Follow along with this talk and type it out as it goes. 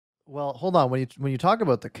Well, hold on. When you talk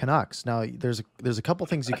about the Canucks, now there's a couple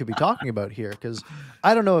things you could be talking about here, because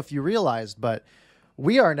I don't know if you realized, but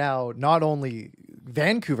we are now not only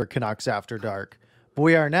Vancouver Canucks After Dark, but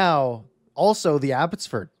we are now also the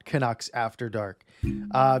Abbotsford Canucks After Dark.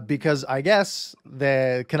 Because I guess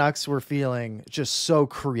the Canucks were feeling just so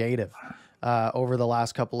creative over the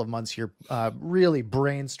last couple of months here, really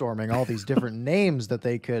brainstorming all these different names that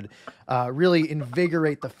they could really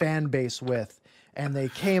invigorate the fan base with. And they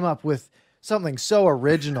came up with something so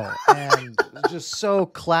original and just so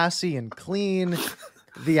classy and clean,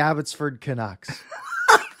 the Abbotsford Canucks.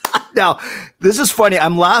 Now, this is funny.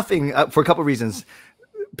 I'm laughing for a couple of reasons.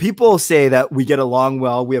 People say that we get along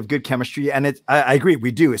well, we have good chemistry, and I agree,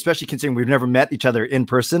 we do, especially considering we've never met each other in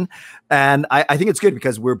person. And I think it's good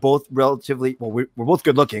because we're both relatively, well, we're both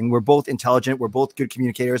good looking, we're both intelligent, we're both good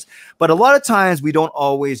communicators, but a lot of times we don't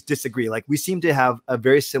always disagree. Like, we seem to have a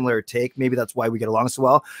very similar take. Maybe that's why we get along so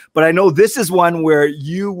well. But I know this is one where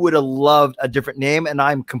you would have loved a different name, and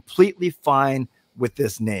I'm completely fine with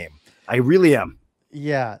this name. I really am.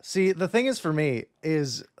 Yeah. See, the thing is for me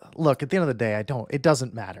is, look, at the end of the day, it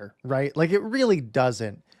doesn't matter, right? Like, it really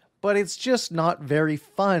doesn't, but it's just not very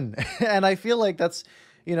fun. And I feel like that's,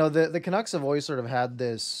 the Canucks have always sort of had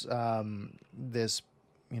this, this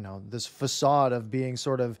facade of being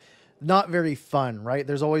sort of not very fun, right?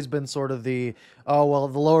 There's always been sort of the, oh, well,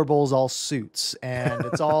 the lower bowl's all suits and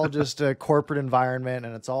it's all just a corporate environment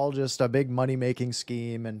and it's all just a big money-making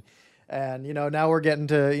scheme. And now we're getting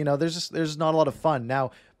to, there's not a lot of fun.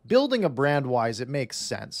 Now, building a brand wise, it makes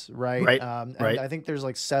sense, right? Right. And right. I think there's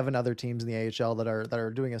like 7 other teams in the AHL that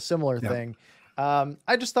are doing a similar thing.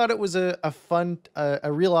 I just thought it was a fun,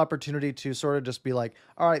 a real opportunity to sort of just be like,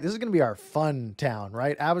 all right, this is going to be our fun town,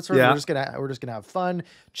 right? Abbotsford, we're just gonna have fun,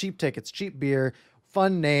 cheap tickets, cheap beer,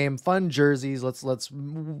 fun name, fun jerseys. Let's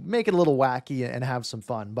make it a little wacky and have some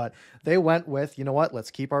fun. But they went with, you know what? Let's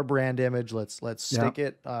keep our brand image. Let's stick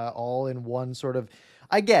it all in one sort of.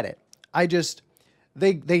 I get it.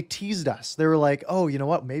 They teased us. They were like, oh, you know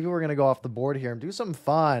what? Maybe we're gonna go off the board here and do something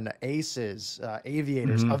fun. Aces,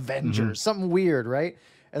 Aviators, Avengers, something weird, right?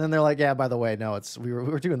 And then they're like, yeah, by the way, no, we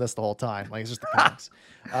were doing this the whole time. Like, it's just the Canucks.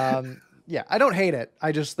 Yeah, I don't hate it.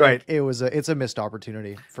 I just think it's a missed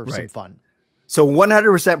opportunity for some fun. So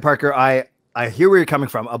 100%, Parker, I hear where you're coming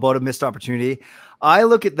from about a missed opportunity. I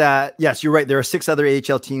look at that. Yes, you're right. There are 6 other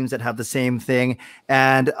AHL teams that have the same thing.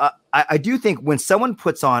 And I do think when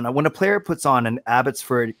a player puts on an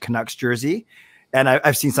Abbotsford Canucks jersey, and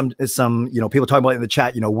I've seen some people talking about it in the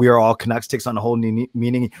chat, we're all Canucks, takes on a whole new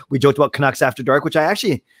meaning. We joked about Canucks After Dark, which I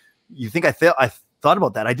thought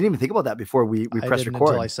about that. I didn't even think about that before we pressed record.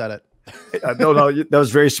 Until I said it. No, that was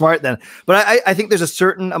very smart then. But I think there's a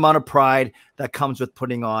certain amount of pride that comes with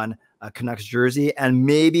putting on a Canucks jersey, and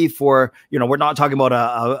maybe for we're not talking about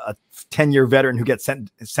a 10-year veteran who gets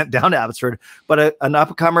sent down to Abbotsford, but an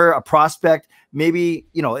up-and-comer, a prospect. Maybe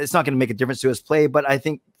it's not going to make a difference to his play, but I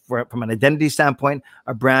think from an identity standpoint,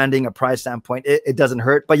 a branding, a pride standpoint, it doesn't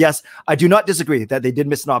hurt. But yes, I do not disagree that they did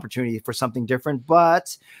miss an opportunity for something different,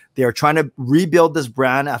 but they are trying to rebuild this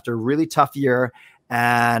brand after a really tough year.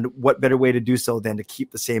 And what better way to do so than to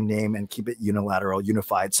keep the same name and keep it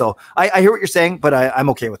unified. So I hear what you're saying, but I'm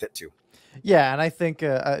okay with it too. Yeah, and I think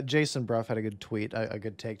Jason Bruff had a good tweet, a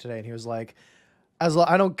good take today, and he was like,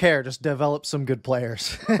 I don't care, just develop some good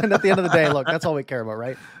players. And at the end of the day, look, that's all we care about,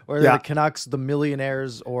 right? Whether the Canucks, the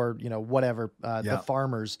millionaires, or whatever, the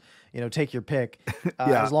farmers, take your pick.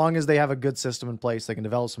 As long as they have a good system in place, they can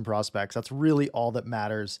develop some prospects. That's really all that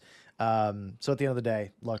matters. So at the end of the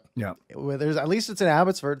day, look, there's at least it's in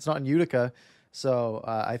Abbotsford, it's not in Utica. So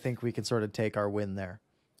I think we can sort of take our win there.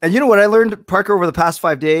 And you know what I learned, Parker, over the past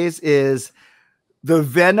 5 days is the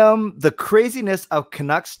venom, the craziness of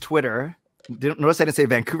Canucks Twitter. Notice I didn't say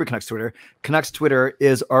Vancouver Canucks Twitter. Canucks Twitter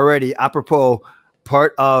is already, apropos,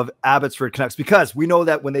 part of Abbotsford Canucks, because we know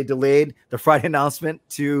that when they delayed the Friday announcement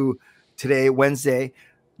to today, Wednesday,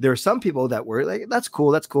 there are some people that were like, that's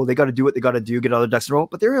cool. They got to do what they got to do, get other ducks in a row.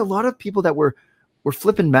 But there are a lot of people that were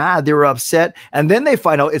flipping mad. They were upset. And then they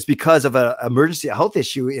find out it's because of an emergency, a health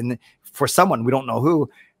issue for someone. We don't know who.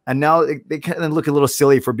 And now they kind of look a little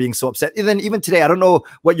silly for being so upset. And then even today, I don't know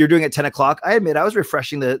what you're doing at 10 o'clock. I admit I was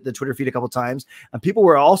refreshing the Twitter feed a couple of times, and people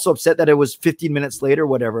were also upset that it was 15 minutes late or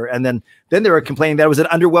whatever. And then they were complaining that it was an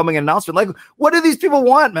underwhelming announcement. Like, what do these people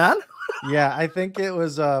want, man? Yeah, I think it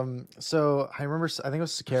was so I remember, I think it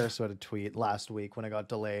was Sakaris who had a tweet last week when it got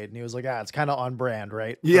delayed, and he was like, it's kind of on brand,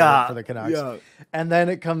 right? For the Canucks. Yeah. And then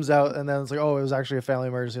it comes out, and then it's like, oh, it was actually a family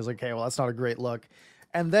emergency. I was like, okay, well, that's not a great look.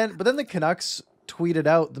 But then the Canucks tweeted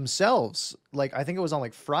out themselves, like, I think it was on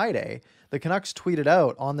like Friday, the Canucks tweeted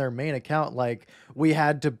out on their main account, like, we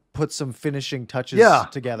had to put some finishing touches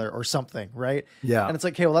together or something, right? Yeah. And it's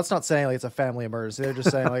like, okay, well, that's not saying like it's a family emergency. They're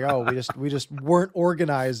just saying like, oh, we just weren't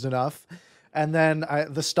organized enough. And then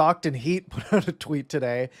the Stockton Heat put out a tweet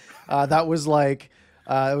today that was like,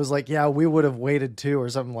 it was like, yeah, we would have waited too, or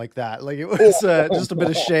something like that. Like, it was just a bit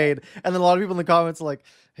of shade. And then a lot of people in the comments are like,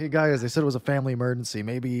 hey guys, they said it was a family emergency,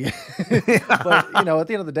 maybe. But you know, at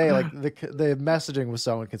the end of the day, like the messaging was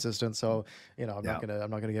so inconsistent. So, you know, I'm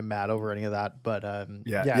not gonna get mad over any of that. But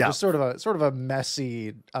just sort of a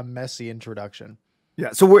messy introduction.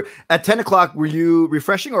 Yeah. So we're at 10 o'clock. Were you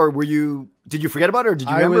refreshing, or did you forget about it, or did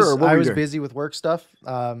you remember? I was busy with work stuff.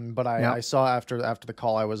 But I saw after the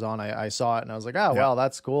call I was on, I saw it and I was like, oh, well,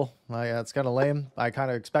 that's cool. That's kind of lame. I kind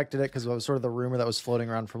of expected it because it was sort of the rumor that was floating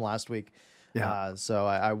around from last week. Yeah. So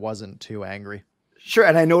I wasn't too angry. Sure.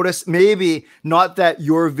 And I noticed, maybe not that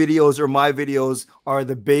your videos or my videos are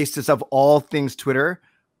the basis of all things Twitter,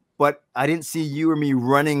 but I didn't see you or me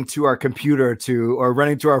running to our computer or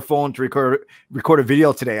running to our phone to record a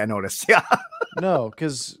video today. I noticed. Yeah. No,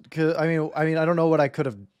 because I mean, I don't know what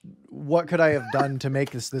could I have done to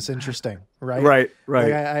make this interesting, right? Right.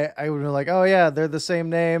 Like I would be like, oh yeah, they're the same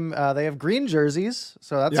name. They have green jerseys,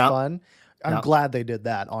 so that's fun. I'm glad they did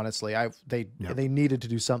that. Honestly, they needed to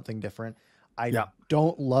do something different. I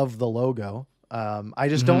don't love the logo. I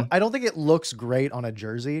just don't think it looks great on a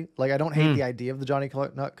jersey. Like, I don't hate the idea of the Johnny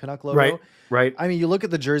Canuck logo. Right. I mean, you look at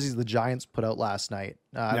the jerseys the Giants put out last night.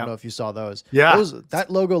 I don't know if you saw those. Yeah. That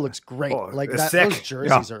logo looks great. Those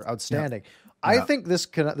jerseys are outstanding. I think this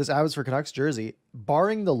Abbotsford Canucks jersey,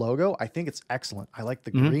 barring the logo, I think it's excellent. I like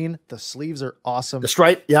the green. The sleeves are awesome. The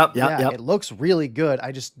stripe. Yep. It looks really good.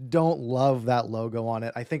 I just don't love that logo on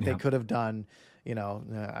it. I think they could have done, you know,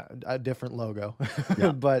 a different logo.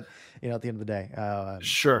 But, you know, at the end of the day,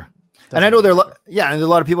 sure. And I know and there are a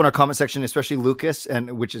lot of people in our comment section, especially Lucas,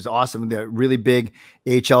 which is awesome. They're really big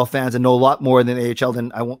AHL fans and know a lot more than AHL.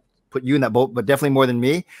 Than I won't put you in that boat, but definitely more than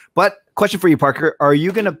me. But question for you, Parker: are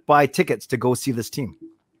you going to buy tickets to go see this team?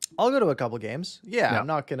 I'll go to a couple games. Yeah. I'm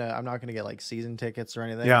not gonna get like season tickets or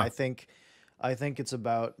anything. I think it's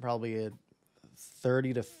about probably a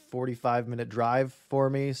 30 to 45 minute drive for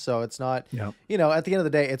me. So it's not, you know, at the end of the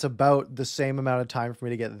day, it's about the same amount of time for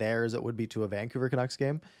me to get there as it would be to a Vancouver Canucks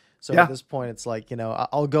game. So at this point, it's like, you know,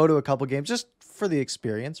 I'll go to a couple games just for the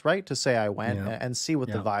experience, right? To say I went and see what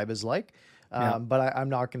the vibe is like. But I'm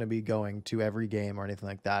not going to be going to every game or anything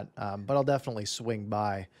like that. But I'll definitely swing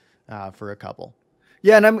by for a couple.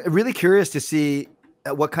 Yeah. And I'm really curious to see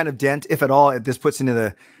what kind of dent, if at all, this puts into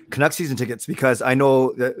the Canucks season tickets, because I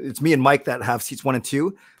know that it's me and Mike that have seats 1 and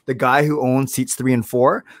 2. The guy who owns seats 3 and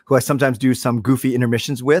 4, who I sometimes do some goofy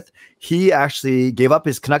intermissions with, he actually gave up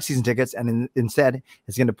his Canucks season tickets and instead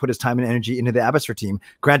is going to put his time and energy into the Abbotsford team.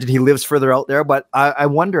 Granted, he lives further out there, but I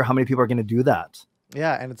wonder how many people are going to do that.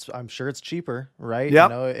 Yeah, and I'm sure it's cheaper, right? Yep.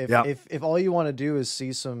 You know, if all you want to do is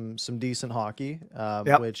see some decent hockey,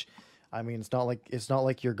 which, I mean, it's not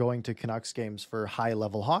like you're going to Canucks games for high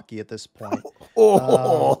level hockey at this point.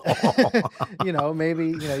 You know, maybe,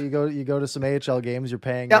 you know, you go to some AHL games, you're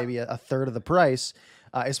paying maybe a third of the price,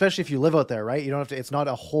 especially if you live out there, right? You don't have to. It's not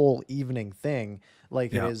a whole evening thing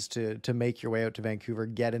like it is to make your way out to Vancouver,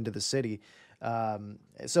 get into the city.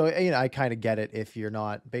 So you know, I kind of get it if you're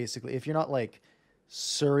not like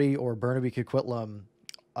Surrey or Burnaby Coquitlam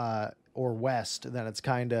or West, then it's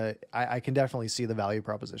kind of, I can definitely see the value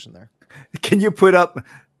proposition there. Can you put up,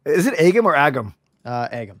 is it Agam or Agam?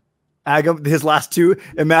 Agam, his last two.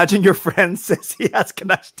 Imagine your friend says he has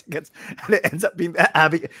Canucks tickets and it ends up being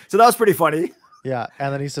Abby. So that was pretty funny. Yeah.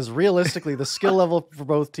 And then he says, realistically, the skill level for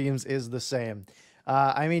both teams is the same.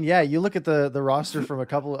 I mean, yeah, you look at the roster from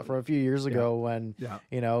a few years ago when,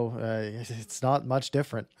 you know, it's not much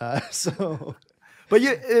different. But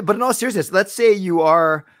in all seriousness, let's say you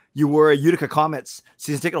were a Utica Comets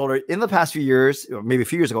season ticket holder in the past few years, or maybe a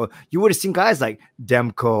few years ago, you would have seen guys like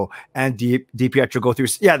Demko and DiPietro go through.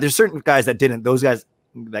 Yeah, there's certain guys that didn't. Those guys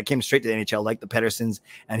that came straight to the NHL, like the Pedersens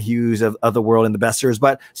and Hughes of the world and the Besters.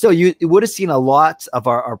 But still, you would have seen a lot of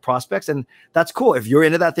our prospects, and that's cool. If you're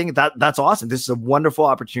into that thing, that's awesome. This is a wonderful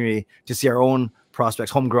opportunity to see our own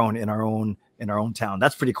prospects homegrown in our own town.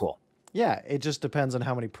 That's pretty cool. Yeah, it just depends on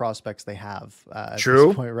how many prospects they have at True.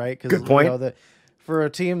 this point, right? Good point. You know, for a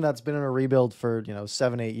team that's been in a rebuild for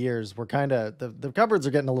 7-8 years, we're kind of the cupboards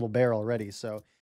are getting a little bare already. So